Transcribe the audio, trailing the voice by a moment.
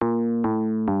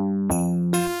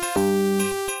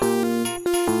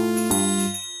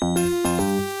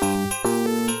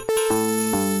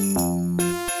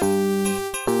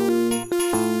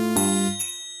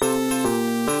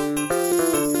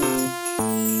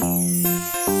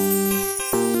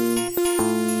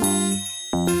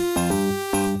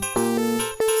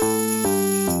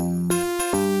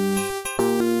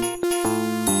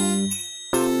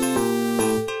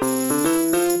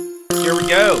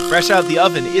Fresh out the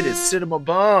oven, it is Cinema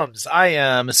Bums. I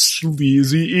am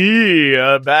Sleazy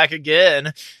E, back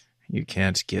again. You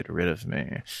can't get rid of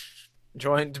me.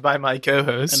 Joined by my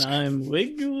co-host. And I'm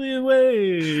Wiggly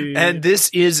Way. And this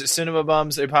is Cinema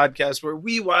Bums, a podcast where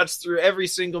we watch through every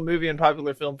single movie and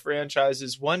popular film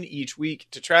franchises, one each week,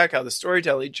 to track how the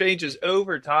storytelling changes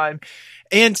over time.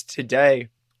 And today,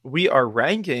 we are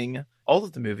ranking all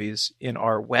of the movies in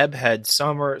our Webhead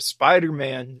Summer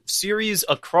Spider-Man series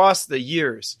across the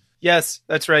years. Yes,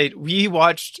 that's right. We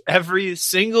watched every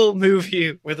single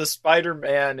movie with a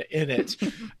Spider-Man in it.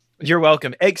 You're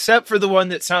welcome. Except for the one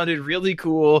that sounded really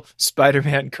cool,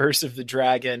 Spider-Man Curse of the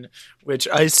Dragon, which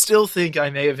I still think I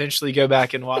may eventually go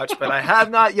back and watch, but I have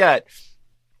not yet.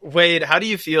 Wade, how do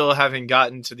you feel having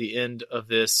gotten to the end of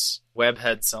this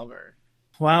Webhead Summer?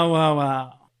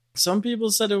 Wow. Some people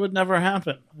said it would never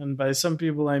happen. And by some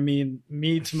people, I mean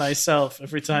me to myself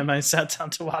every time I sat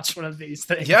down to watch one of these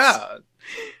things. Yeah.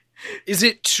 Is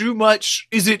it too much?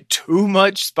 Is it too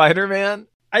much Spider-Man?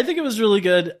 I think it was really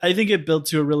good. I think it built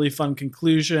to a really fun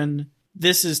conclusion.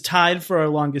 This is tied for our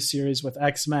longest series with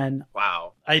X-Men.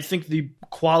 Wow. I think the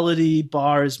quality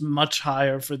bar is much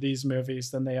higher for these movies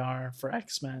than they are for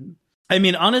X-Men. I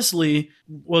mean, honestly,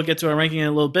 we'll get to our ranking in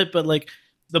a little bit, but like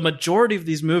the majority of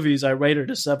these movies I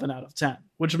rated a 7 out of 10,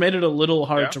 which made it a little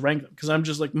hard to rank them because I'm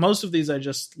just like, most of these I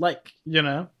just like, you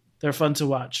know, they're fun to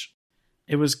watch.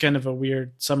 It was kind of a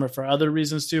weird summer for other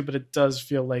reasons too, but it does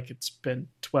feel like it's been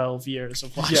 12 years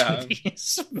of watching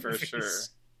these movies. For sure.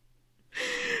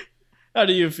 How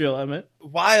do you feel, Emmett?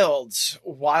 Wild.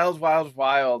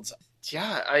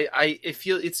 Yeah, I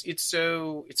feel it's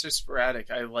so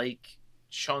sporadic. I like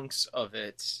chunks of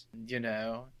it, you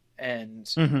know, and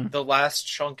the last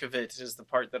chunk of it is the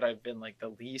part that I've been like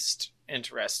the least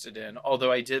interested in.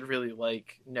 Although I did really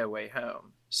like No Way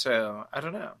Home, so I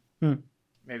don't know.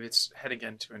 Maybe it's heading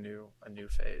into a new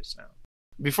phase now.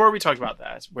 Before we talk about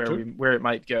that, where it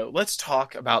might go, let's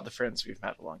talk about the friends we've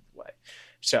met along the way.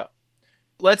 So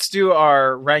let's do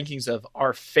our rankings of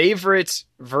our favorite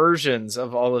versions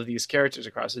of all of these characters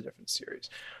across the different series.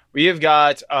 We have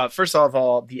got, first of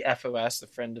all, the FOS, the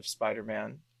friend of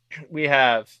Spider-Man. We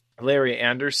have Larry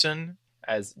Anderson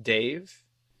as Dave.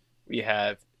 We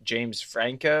have James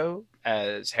Franco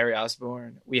as Harry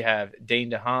Osborn. We have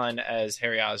Dane DeHaan as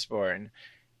Harry Osborn.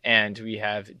 And we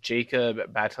have Jacob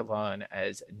Batalon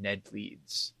as Ned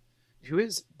Leeds. Who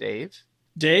is Dave?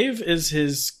 Dave is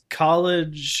his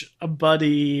college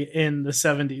buddy in the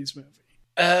 70s movie.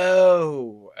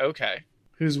 Oh, okay.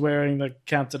 Who's wearing the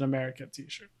Captain America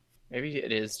t-shirt. Maybe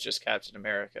it is just Captain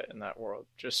America in that world.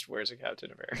 Just wears a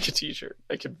Captain America t-shirt.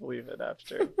 I can believe it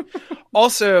after.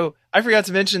 Also, I forgot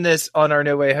to mention this on our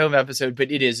No Way Home episode,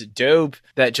 but it is dope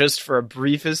that just for a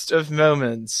briefest of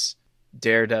moments,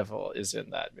 Daredevil is in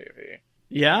that movie.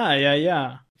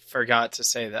 Yeah. Forgot to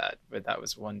say that, but that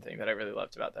was one thing that I really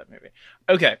loved about that movie.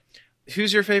 Okay,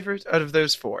 who's your favorite out of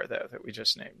those four, though, that we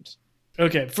just named?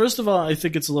 Okay, first of all, I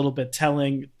think it's a little bit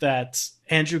telling that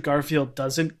Andrew Garfield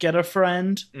doesn't get a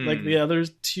friend like the other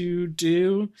two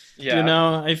do. Yeah. You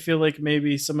know, I feel like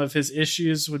maybe some of his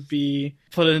issues would be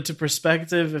put into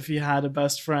perspective if he had a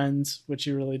best friend, which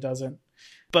he really doesn't.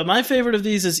 But my favorite of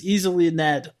these is easily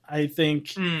Ned. I think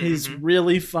he's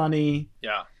really funny.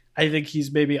 Yeah. I think he's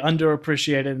maybe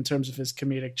underappreciated in terms of his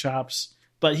comedic chops.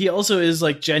 But he also is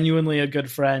like genuinely a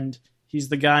good friend. He's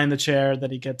the guy in the chair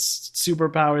that he gets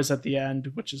superpowers at the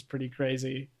end, which is pretty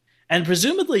crazy. And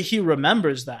presumably he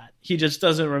remembers that. He just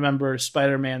doesn't remember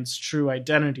Spider-Man's true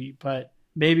identity, but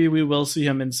maybe we will see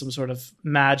him in some sort of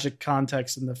magic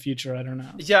context in the future. I don't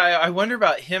know. Yeah, I wonder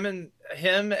about him and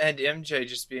MJ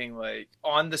just being like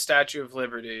on the Statue of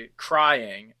Liberty,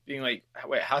 crying, being like,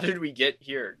 wait, how did we get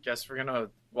here? Guess we're going to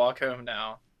walk home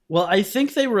now. Well, I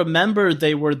think they remember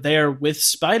they were there with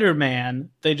Spider-Man.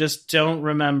 They just don't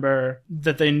remember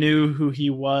that they knew who he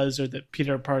was or that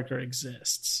Peter Parker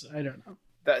exists. I don't know.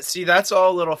 That's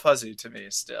all a little fuzzy to me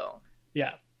still.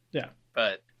 Yeah.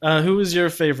 But who was your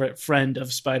favorite friend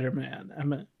of Spider-Man,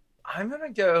 Emma? I'm going to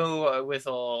go with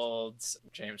old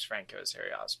James Franco's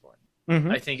Harry Osborn.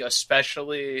 Mm-hmm. I think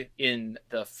especially in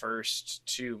the first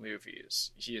two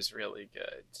movies, he is really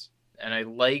good. And I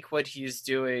like what he's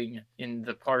doing in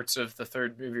the parts of the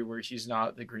third movie where he's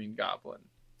not the Green Goblin.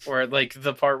 Or like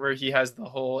the part where he has the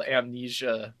whole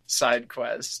amnesia side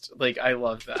quest. Like, I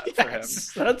love that for him.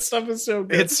 That stuff is so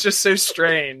good. It's just so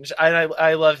strange. And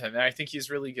I love him. And I think he's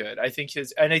really good. I think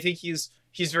he's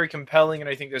very compelling. And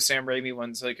I think those Sam Raimi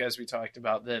ones, like as we talked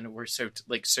about then, were so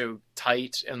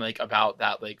tight and like about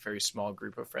that like very small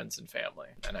group of friends and family.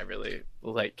 And I really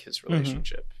like his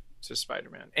relationship. to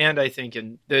Spider-Man. And I think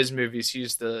in those movies,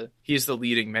 he's the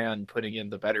leading man, putting in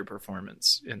the better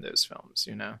performance in those films,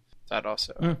 you know? That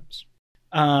also helps.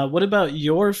 What about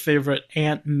your favorite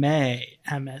Aunt May,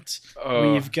 Emmett?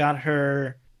 We've got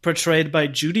her portrayed by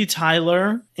Judy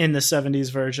Tyler in the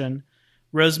 70s version,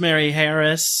 Rosemary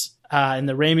Harris in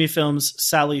the Raimi films,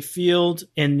 Sally Field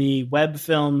in the Webb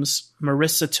films,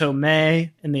 Marissa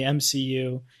Tomei in the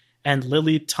MCU, and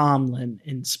Lily Tomlin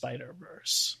in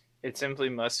Spider-Verse. It simply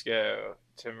must go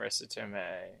to Marissa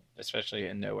Tomei, especially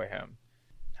in No Way Home.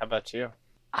 How about you?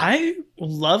 I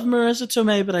love Marissa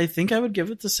Tomei, but I think I would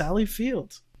give it to Sally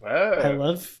Field. Whoa. I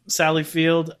love Sally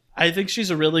Field. I think she's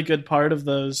a really good part of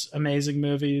those amazing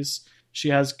movies. She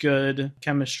has good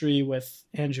chemistry with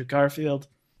Andrew Garfield.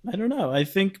 I don't know. I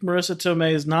think Marissa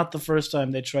Tomei is not the first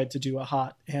time they tried to do a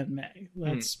hot Aunt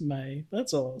May.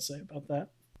 That's all I'll say about that.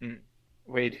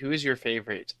 Wade, who is your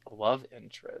favorite love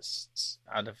interests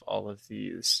out of all of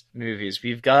these movies?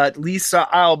 We've got Lisa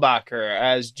Eilbacher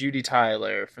as Judy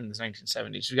Tyler from the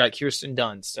 1970s. We've got Kirsten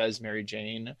Dunst as Mary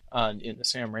Jane in the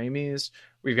Sam Raimis.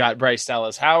 We've got Bryce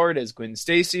Dallas Howard as Gwen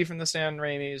Stacy from the Sam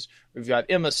Raimis. We've got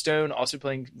Emma Stone also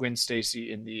playing Gwen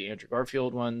Stacy in the Andrew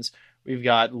Garfield ones. We've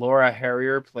got Laura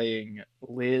Harrier playing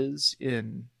Liz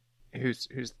in... Who's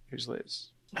Liz?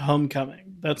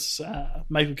 Homecoming. That's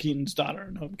Michael Keaton's daughter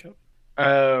in Homecoming.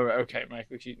 Oh, okay.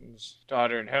 Michael Keaton's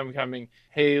daughter in Homecoming.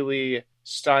 Haley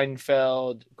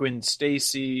Steinfeld, Gwen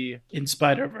Stacy. In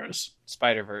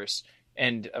Spider-Verse.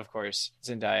 And, of course,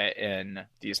 Zendaya in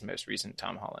these most recent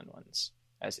Tom Holland ones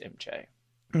as MJ.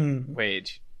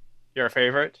 Wade, your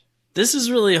favorite? This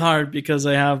is really hard because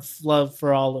I have love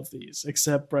for all of these,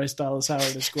 except Bryce Dallas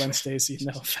Howard as Gwen Stacy.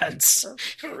 No offense.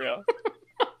 For real.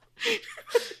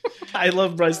 I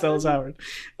love Bryce Dallas Howard,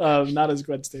 not as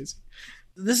Gwen Stacy.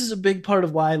 This is a big part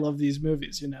of why I love these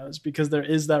movies, you know, is because there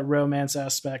is that romance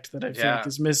aspect that I feel like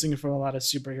is missing from a lot of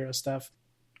superhero stuff.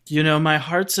 You know, my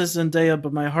heart says Zendaya,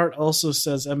 but my heart also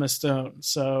says Emma Stone.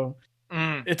 So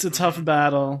it's a tough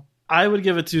battle. I would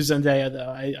give it to Zendaya, though.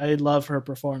 I love her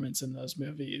performance in those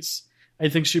movies. I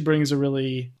think she brings a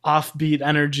really offbeat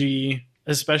energy,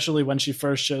 especially when she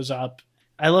first shows up.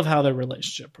 I love how their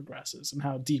relationship progresses and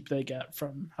how deep they get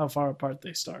from how far apart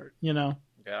they start, you know?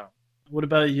 Yeah. What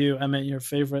about you, Emmett, your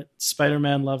favorite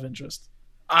Spider-Man love interest?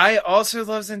 I also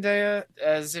love Zendaya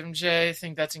as MJ. I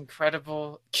think that's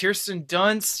incredible. Kirsten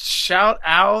Dunst, shout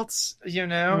out, you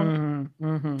know?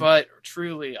 But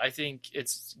truly, I think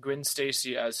it's Gwen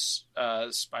Stacy as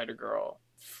Spider-Girl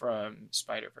from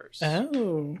Spider-Verse.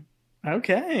 Oh,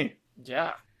 okay.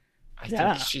 Yeah. I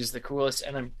think she's the coolest,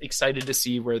 and I'm excited to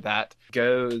see where that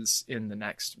goes in the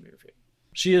next movie.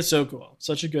 She is so cool.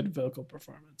 Such a good vocal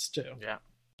performance, too. Yeah.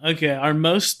 Okay, our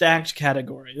most stacked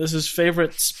category. This is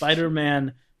favorite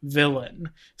Spider-Man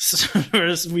villain. So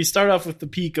we start off with the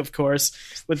peak, of course,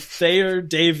 with Thayer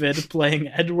David playing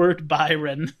Edward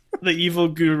Byron, the evil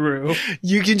guru.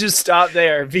 You can just stop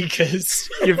there because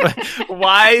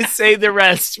why say the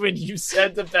rest when you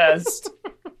said the best?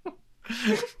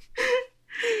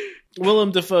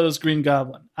 Willem Dafoe's Green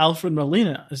Goblin, Alfred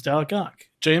Molina as Doc Ock,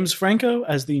 James Franco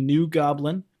as the New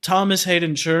Goblin, Thomas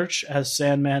Hayden Church as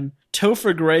Sandman,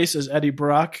 Topher Grace as Eddie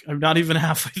Brock. I'm not even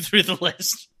halfway through the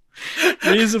list.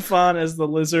 Rhys Ifan as the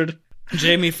Lizard,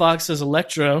 Jamie Foxx as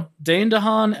Electro, Dane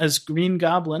DeHaan as Green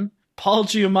Goblin, Paul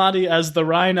Giamatti as the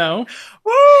Rhino,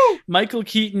 Woo! Michael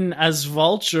Keaton as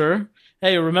Vulture.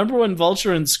 Hey, remember when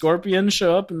Vulture and Scorpion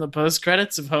show up in the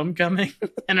post-credits of Homecoming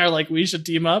and are like, we should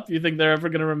team up? You think they're ever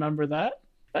going to remember that?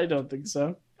 I don't think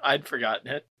so. I'd forgotten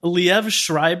it. Liev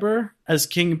Schreiber as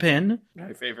Kingpin.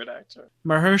 My favorite actor.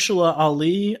 Mahershala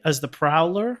Ali as the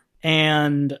Prowler.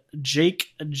 And Jake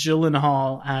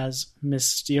Gyllenhaal as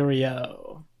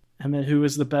Mysterio. I mean, who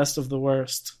is the best of the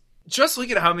worst? Just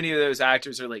look at how many of those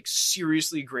actors are like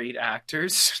seriously great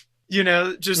actors. You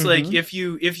know, just like if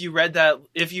you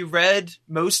read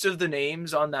most of the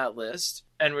names on that list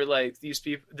and were like, these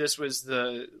people, this was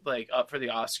the like up for the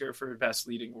Oscar for best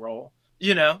leading role,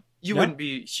 you know, you wouldn't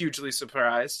be hugely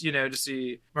surprised, you know, to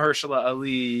see Mahershala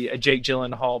Ali, Jake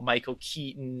Gyllenhaal, Michael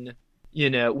Keaton, you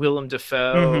know, Willem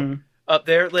Dafoe up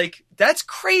there. Like, that's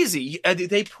crazy.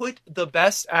 They put the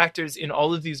best actors in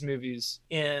all of these movies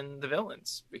in the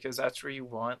villains because that's where you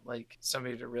want like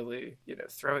somebody to really, you know,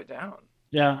 throw it down.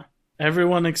 Yeah.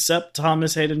 Everyone except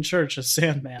Thomas Hayden Church as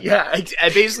Sandman. Yeah,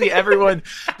 basically everyone.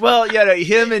 Well, yeah,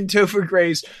 him and Topher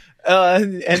Grace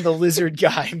and the Lizard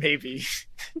guy, maybe.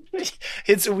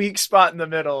 It's a weak spot in the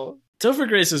middle. Topher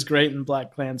Grace is great in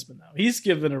BlacKkKlansman, though. He's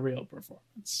given a real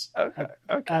performance. Okay.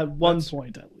 At one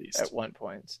point, at least. At one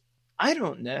point. I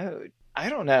don't know.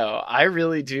 I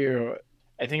really do.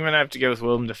 I think I'm going to have to go with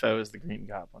Willem Dafoe as the Green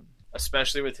Goblin.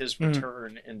 especially with his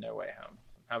return in No Way Home.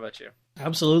 How about you?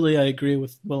 Absolutely, I agree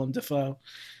with Willem Dafoe.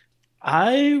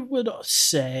 I would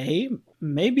say,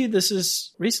 maybe this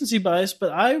is recency bias,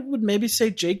 but I would maybe say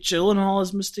Jake Gyllenhaal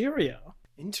as Mysterio.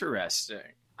 Interesting.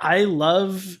 I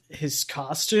love his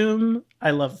costume.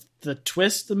 I love the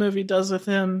twist the movie does with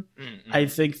him. Mm-hmm. I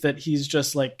think that he's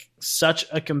just like such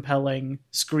a compelling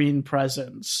screen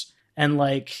presence and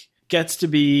like gets to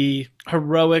be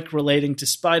heroic relating to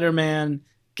Spider-Man,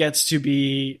 gets to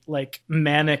be like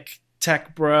manic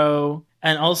tech bro,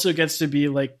 and also gets to be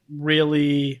like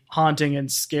really haunting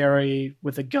and scary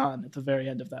with a gun at the very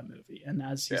end of that movie and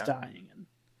as he's dying.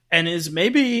 And is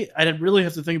maybe, I'd really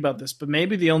have to think about this, but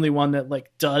maybe the only one that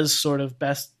like does sort of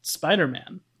best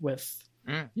Spider-Man with,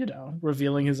 you know,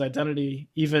 revealing his identity.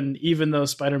 Even though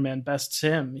Spider-Man bests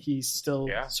him, he still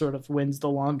sort of wins the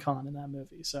long con in that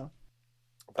movie. So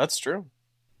that's true.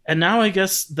 And now I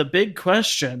guess the big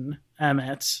question,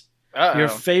 Emmett, your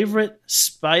favorite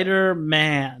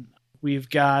Spider-Man. We've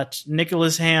got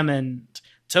Nicholas Hammond,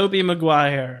 Tobey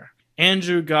Maguire,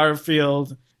 Andrew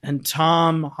Garfield, and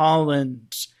Tom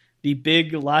Holland. The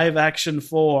big live-action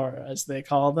four, as they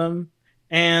call them.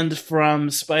 And from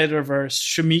Spider-Verse,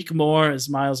 Shameik Moore as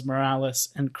Miles Morales,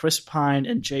 and Chris Pine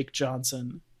and Jake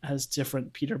Johnson as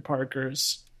different Peter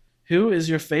Parkers. Who is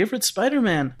your favorite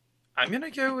Spider-Man? I'm going to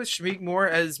go with Shameik Moore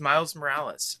as Miles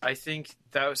Morales. I think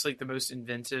that was like the most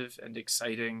inventive and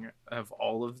exciting of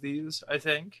all of these, I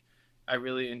think. I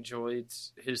really enjoyed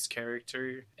his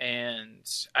character, and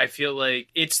I feel like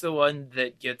it's the one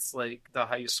that gets like the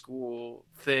high school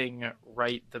thing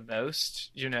right the most,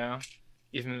 you know,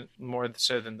 even more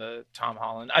so than the Tom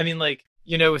Holland. I mean, like,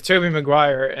 you know, with Tobey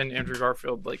Maguire and Andrew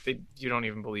Garfield, like you don't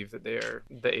even believe that they are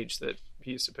the age that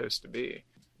he's supposed to be.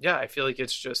 Yeah, I feel like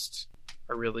it's just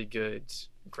a really good,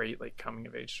 great like coming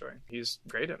of age story. He's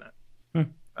great in it.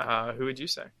 Who would you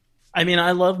say? I mean,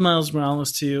 I love Miles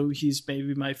Morales too. He's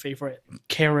maybe my favorite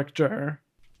character,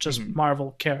 just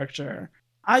Marvel character.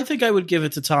 I think I would give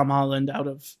it to Tom Holland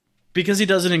because he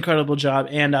does an incredible job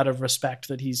and out of respect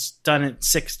that he's done it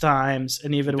 6 times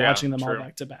and even watching them all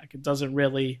back to back. It doesn't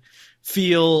really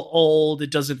feel old. It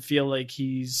doesn't feel like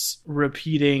he's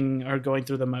repeating or going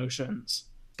through the motions.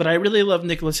 But I really love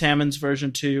Nicholas Hammond's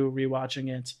version too, rewatching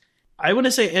it. I want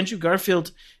to say Andrew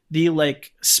Garfield, the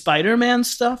like Spider-Man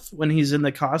stuff when he's in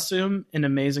the costume in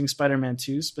Amazing Spider-Man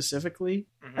 2 specifically.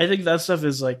 I think that stuff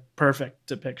is like perfect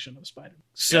depiction of Spider-Man.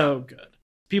 So good.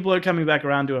 People are coming back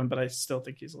around to him, but I still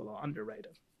think he's a little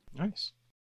underrated. Nice.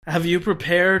 Have you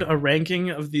prepared a ranking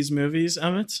of these movies,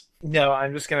 Emmett? No,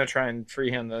 I'm just going to try and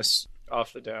freehand this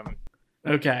off the dome.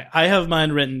 Okay. I have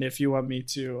mine written if you want me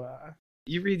to.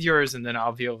 You read yours and then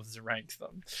I'll be able to rank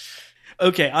them.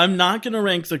 Okay, I'm not going to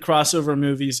rank the crossover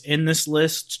movies in this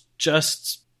list.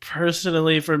 Just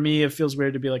personally, for me, it feels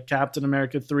weird to be like Captain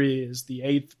America 3 is the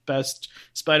 8th best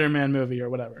Spider-Man movie or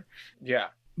whatever. Yeah.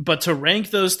 But to rank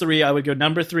those 3, I would go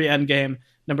number 3, Endgame,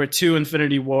 number 2,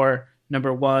 Infinity War,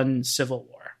 number 1, Civil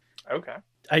War. Okay.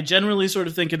 I generally sort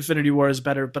of think Infinity War is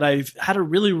better, but I've had a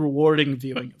really rewarding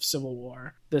viewing of Civil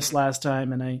War this last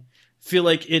time, and I feel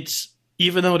like it's,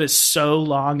 even though it is so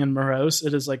long and morose,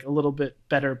 it is like a little bit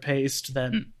better paced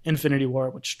than Infinity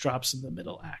War, which drops in the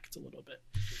middle act a little bit.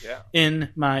 Yeah. In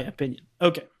my opinion.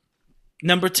 Okay.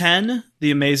 Number 10,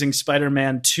 The Amazing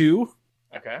Spider-Man 2.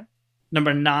 Okay.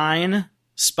 Number 9,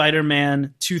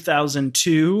 Spider-Man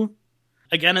 2002.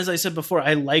 Again, as I said before,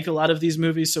 I like a lot of these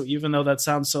movies, so even though that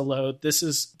sounds so low, this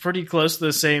is pretty close to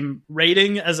the same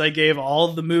rating as I gave all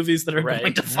of the movies that are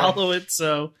going to follow it,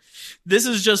 so this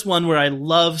is just one where I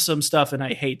love some stuff and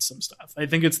I hate some stuff. I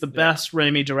think it's the best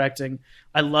Raimi directing.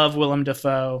 I love Willem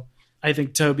Dafoe. I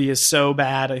think Tobey is so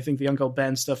bad. I think the Uncle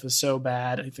Ben stuff is so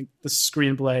bad. I think the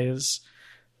screenplay is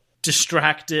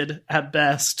distracted at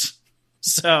best.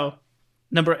 So,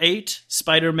 number 8,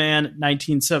 Spider-Man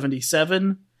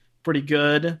 1977. Pretty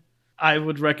good. I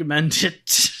would recommend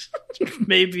it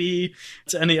maybe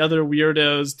to any other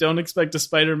weirdos. Don't expect a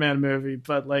Spider-Man movie,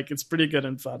 but like it's pretty good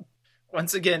and fun.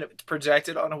 Once again, project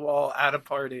it on a wall at a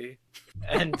party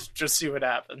and just see what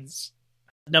happens.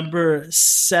 Number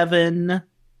 7,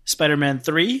 Spider-Man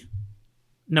 3.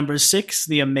 Number 6,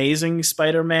 The Amazing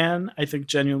Spider-Man. I think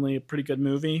genuinely a pretty good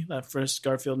movie, that first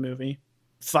Garfield movie.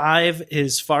 5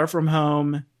 is Far From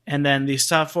Home. And then these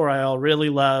top 4 I all really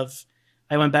love.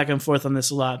 I went back and forth on this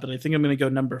a lot, but I think I'm going to go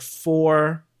number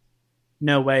 4,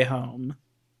 No Way Home.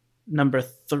 Number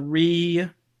 3,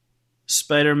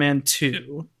 Spider-Man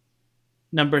 2.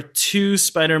 Number 2,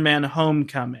 Spider-Man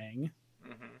Homecoming.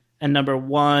 And number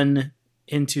 1,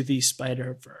 Into the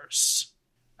Spider-Verse.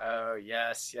 Oh,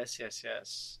 yes.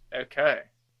 Okay.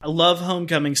 I love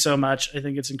Homecoming so much. I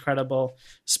think it's incredible.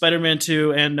 Spider-Man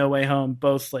 2 and No Way Home,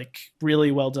 both like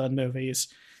really well done movies.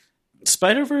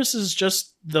 Spider-Verse is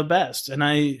just the best. And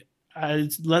I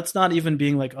let's not even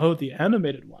being like, oh, the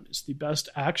animated one is the best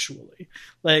actually.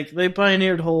 Like they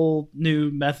pioneered whole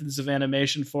new methods of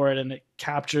animation for it, and it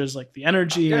captures like the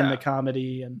energy and the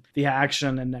comedy and the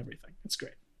action and everything. It's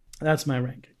great. That's my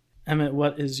ranking. Emmett,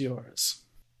 what is yours?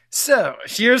 So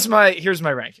here's my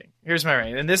ranking.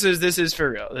 And this is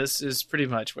for real. This is pretty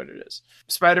much what it is.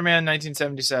 Spider-Man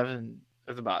 1977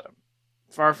 at the bottom.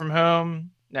 Far From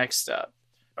Home, next up.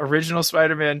 Original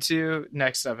Spider-Man 2,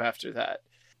 next up after that.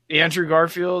 Andrew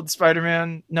Garfield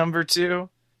Spider-Man number 2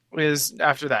 is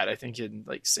after that, I think in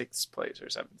like 6th place or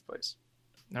 7th place.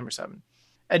 Number 7.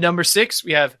 At number 6,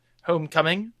 we have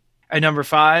Homecoming. At number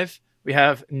 5, we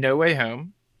have No Way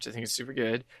Home, which I think is super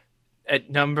good. At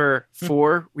number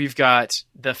 4, we've got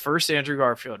the first Andrew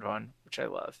Garfield one, which I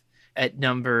love. At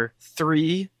number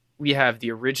 3, we have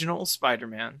the original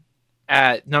Spider-Man.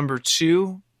 At number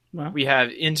 2, we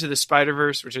have Into the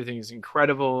Spider-Verse, which I think is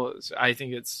incredible. I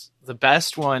think it's the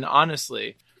best one,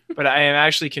 honestly. But I am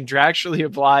actually contractually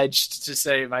obliged to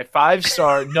say my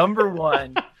 5-star number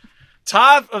 1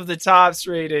 top of the tops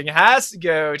rating has to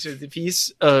go to the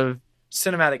piece of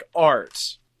cinematic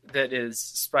art that is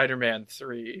Spider-Man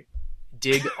 3.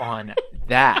 Dig on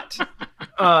that.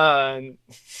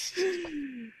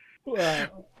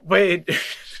 Wow. Wait,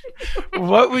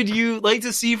 what would you like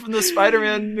to see from the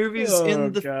Spider-Man movies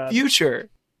in the future?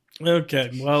 Okay,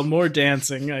 well, more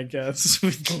dancing, I guess.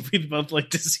 We'd both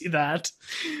like to see that.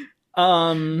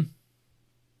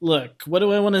 Look, what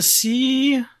do I want to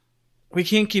see? We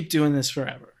can't keep doing this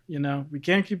forever, you know? We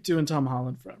can't keep doing Tom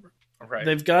Holland forever. Right.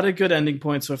 They've got a good ending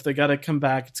point, so if they got to come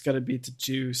back, it's got to be to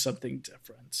do something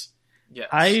different. Yes.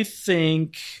 I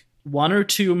think 1 or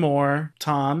 2 more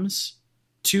Toms.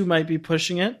 2 might be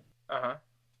pushing it. Uh-huh.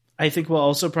 I think we'll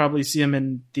also probably see him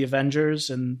in the Avengers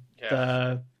and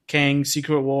the Kang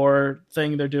Secret War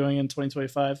thing they're doing in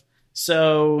 2025.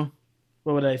 So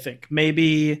what would I think?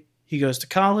 Maybe he goes to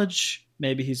college.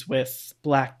 Maybe he's with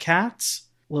Black Cat.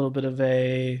 A little bit of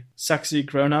a sexy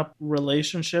grown-up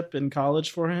relationship in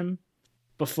college for him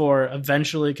before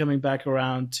eventually coming back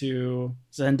around to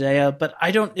Zendaya. But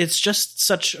it's just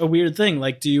such a weird thing.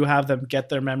 Like, do you have them get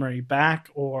their memory back,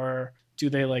 or do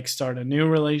they like start a new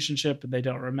relationship and they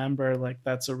don't remember? Like,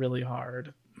 that's a really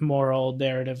hard moral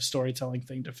narrative storytelling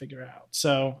thing to figure out.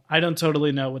 So I don't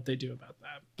totally know what they do about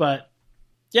that. But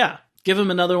yeah, give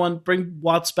him another one. Bring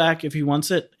Watts back if he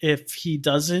wants it. If he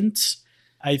doesn't,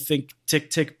 I think Tick,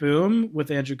 Tick, Boom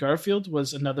with Andrew Garfield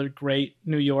was another great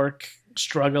New York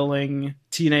struggling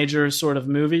teenager sort of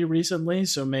movie recently.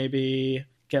 So maybe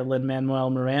get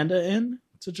Lin-Manuel Miranda in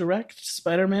to direct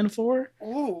Spider-Man 4.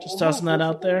 Just tossing that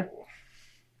out there.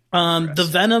 The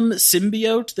Venom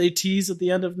symbiote they tease at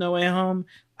the end of No Way Home,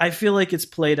 I feel like it's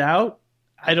played out.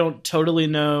 I don't totally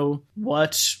know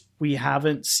what we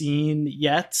haven't seen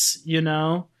yet, you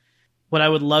know? What I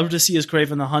would love to see is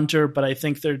Kraven the Hunter, but I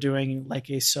think they're doing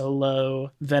like a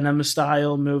solo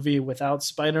Venom-style movie without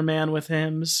Spider-Man with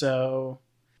him, so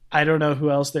I don't know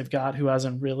who else they've got who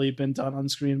hasn't really been done on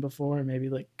screen before. Maybe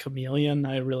like Chameleon,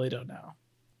 I really don't know.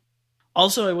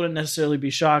 Also, I wouldn't necessarily be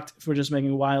shocked if we're just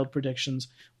making wild predictions.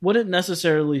 Wouldn't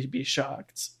necessarily be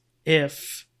shocked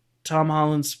if Tom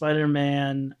Holland's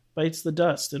Spider-Man bites the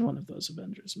dust in one of those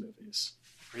Avengers movies.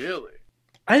 Really?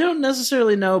 I don't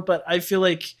necessarily know, but I feel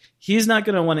like he's not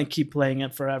going to want to keep playing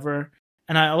it forever.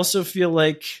 And I also feel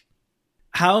like,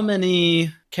 how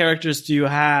many characters do you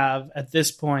have at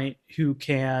this point who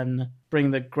can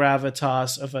bring the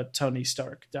gravitas of a Tony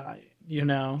Stark dying? You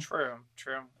know? True.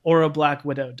 Or a Black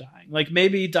Widow dying. Like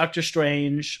maybe Doctor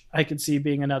Strange, I could see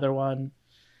being another one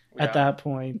at that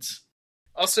point.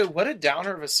 Also, what a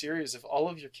downer of a series if all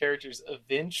of your characters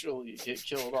eventually get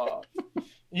killed off.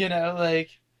 You know, like...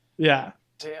 Yeah.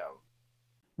 Damn.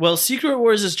 Well, Secret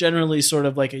Wars is generally sort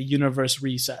of like a universe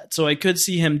reset. So I could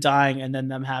see him dying and then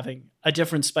them having a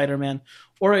different Spider-Man.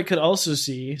 Or I could also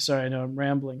see... Sorry, I know I'm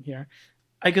rambling here.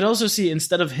 I could also see,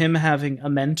 instead of him having a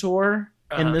mentor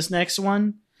in this next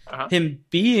one, him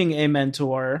being a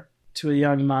mentor to a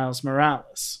young Miles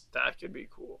Morales. That could be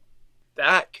cool.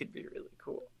 That could be really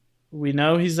cool. We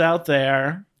know he's out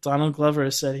there. Donald Glover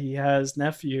said he has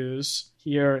nephews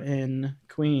here in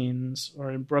Queens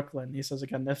or in Brooklyn. He says I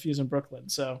got nephews in Brooklyn.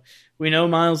 So we know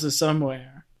Miles is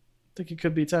somewhere. I think it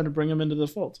could be time to bring him into the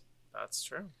fold. That's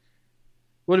true.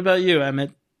 What about you,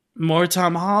 Emmett? More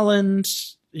Tom Holland?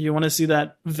 You want to see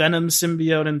that Venom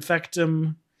symbiote infect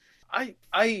him?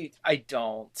 I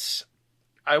don't.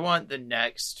 I want the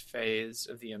next phase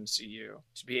of the MCU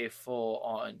to be a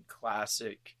full-on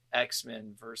classic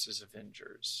X-Men versus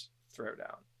Avengers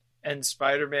throwdown. And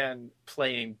Spider-Man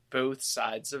playing both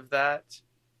sides of that,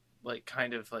 like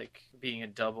kind of like being a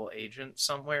double agent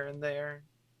somewhere in there,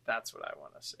 that's what I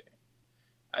want to see.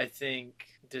 I think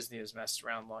Disney has messed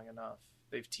around long enough.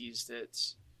 They've teased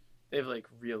it. They've like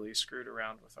really screwed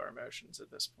around with our emotions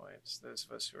at this point. Those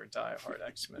of us who are diehard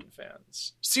X-Men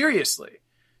fans. Seriously.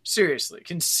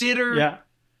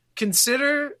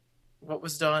 Consider what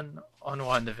was done on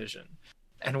WandaVision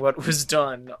and what was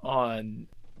done on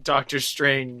Doctor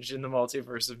Strange in the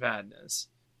Multiverse of Madness,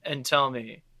 and tell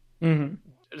me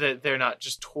that they're not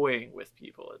just toying with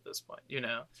people at this point. You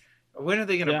know, when are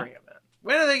they going to bring him in?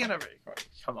 When are they going to bring him in?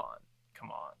 Come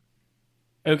on.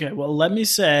 Okay, well, let me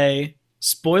say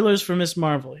spoilers for Ms.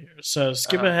 Marvel here. So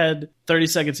skip ahead 30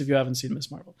 seconds if you haven't seen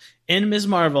Ms. Marvel. In Ms.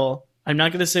 Marvel, I'm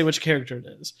not going to say which character it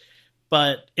is,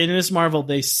 but in Ms. Marvel,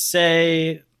 they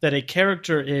say that a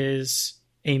character is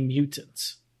a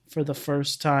mutant for the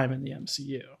first time in the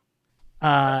MCU.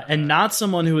 And not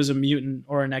someone who is a mutant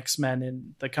or an X-Men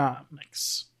in the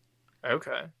comics.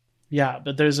 Okay. Yeah,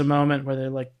 but there's a moment where they're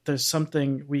like, there's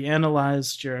something, we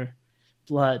analyzed your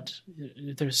blood.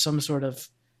 There's some sort of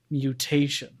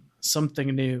mutation,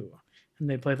 something new. And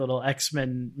they play little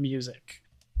X-Men music.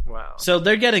 Wow. So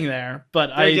they're getting there,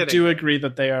 but I do agree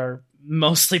that they are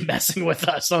mostly messing with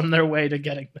us on their way to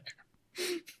getting there.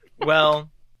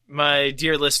 Well, my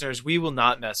dear listeners, we will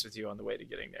not mess with you on the way to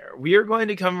getting there. We are going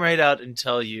to come right out and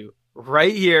tell you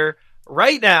right here,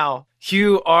 right now,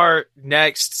 who our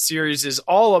next series is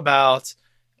all about.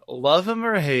 Love him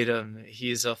or hate him,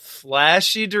 he's a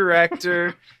flashy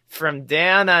director from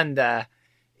down under.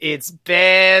 It's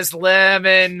Baz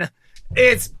Luhrmann.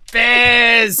 It's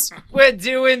Baz. We're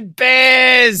doing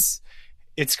Baz.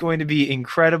 It's going to be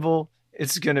incredible.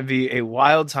 It's going to be a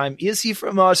wild time. Is he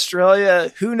from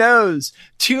Australia? Who knows?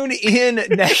 Tune in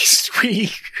next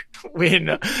week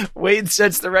when Wade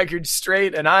sets the record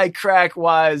straight and I crack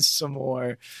wise some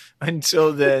more.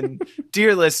 Until then,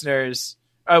 dear listeners.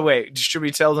 Oh, wait. Should we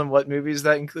tell them what movies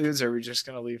that includes, or are we just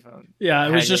going to leave them? Yeah, I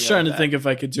was just trying to think if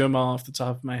I could do them all off the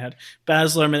top of my head.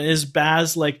 Baz Luhrmann is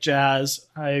Baz like jazz.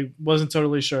 I wasn't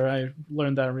totally sure. I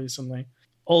learned that recently.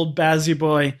 Old Bazzy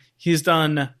boy. He's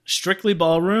done Strictly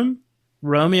Ballroom,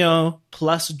 Romeo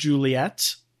plus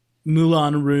Juliet,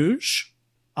 Moulin Rouge,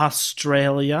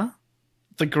 Australia,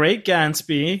 The Great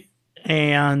Gatsby,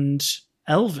 and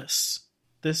Elvis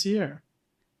this year.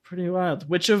 Pretty wild.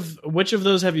 Which of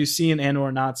those have you seen and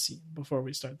or not seen before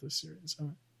we start this series?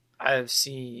 I've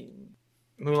seen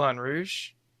Moulin Rouge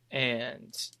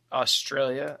and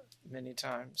Australia many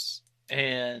times,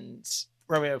 and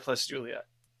Romeo plus Juliet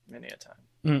many a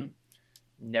time.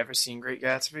 Never seen Great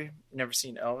Gatsby, never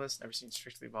seen Elvis, never seen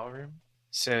Strictly Ballroom.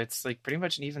 So it's like pretty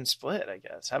much an even split, I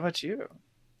guess. How about you?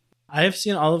 I have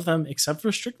seen all of them except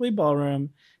for Strictly Ballroom,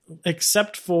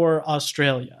 except for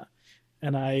Australia.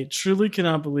 And I truly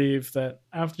cannot believe that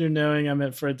after knowing I'm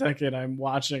it for a decade, I'm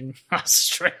watching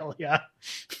Australia.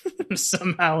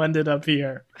 Somehow ended up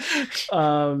here.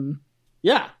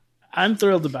 Yeah, I'm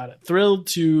thrilled about it. Thrilled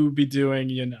to be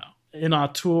doing, an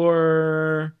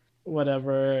auteur,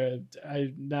 whatever.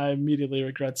 I immediately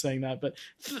regret saying that, but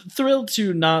thrilled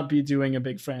to not be doing a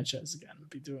big franchise again.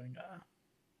 Be doing a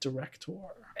director.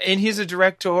 And he's a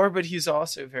director, but he's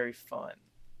also very fun.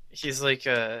 He's like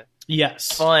a...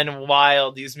 Yes. Fun,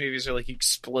 wild. These movies are like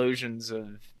explosions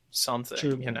of something,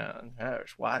 True.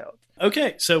 It's wild.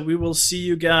 Okay, so we will see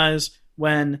you guys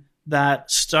when that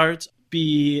starts.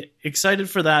 Be excited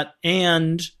for that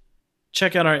and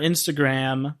check out our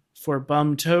Instagram for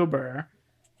Bumtober.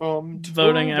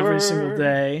 Voting every single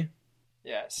day.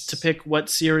 Yes. To pick what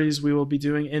series we will be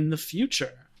doing in the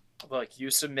future. Look, you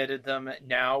submitted them.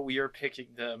 Now we are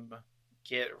picking them.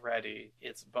 Get ready.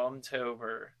 It's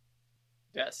Bumtober.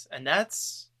 Yes, and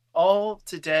that's all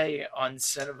today on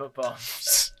Cinema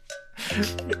Bums.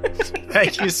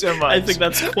 Thank you so much. I think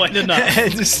that's quite enough.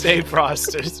 And stay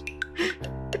frosted.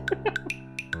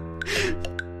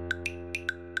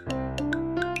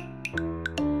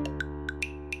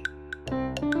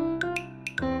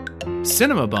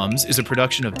 Cinema Bums is a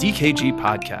production of DKG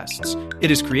Podcasts.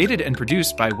 It is created and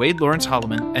produced by Wade Lawrence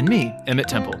Holloman and me, Emmett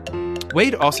Temple.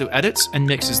 Wade also edits and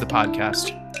mixes the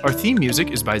podcast. Our theme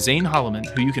music is by Zane Holloman,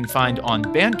 who you can find on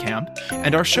Bandcamp,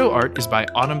 and our show art is by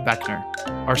Autumn Beckner.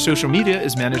 Our social media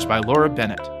is managed by Laura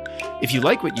Bennett. If you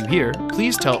like what you hear,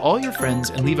 please tell all your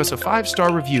friends and leave us a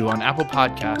 5-star review on Apple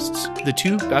Podcasts, the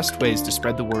 2 best ways to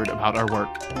spread the word about our work.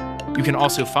 You can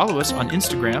also follow us on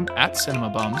Instagram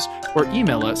 @CinemaBums or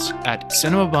email us at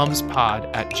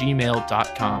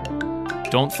cinemabumspod@gmail.com.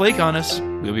 Don't flake on us.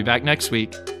 We'll be back next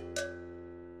week.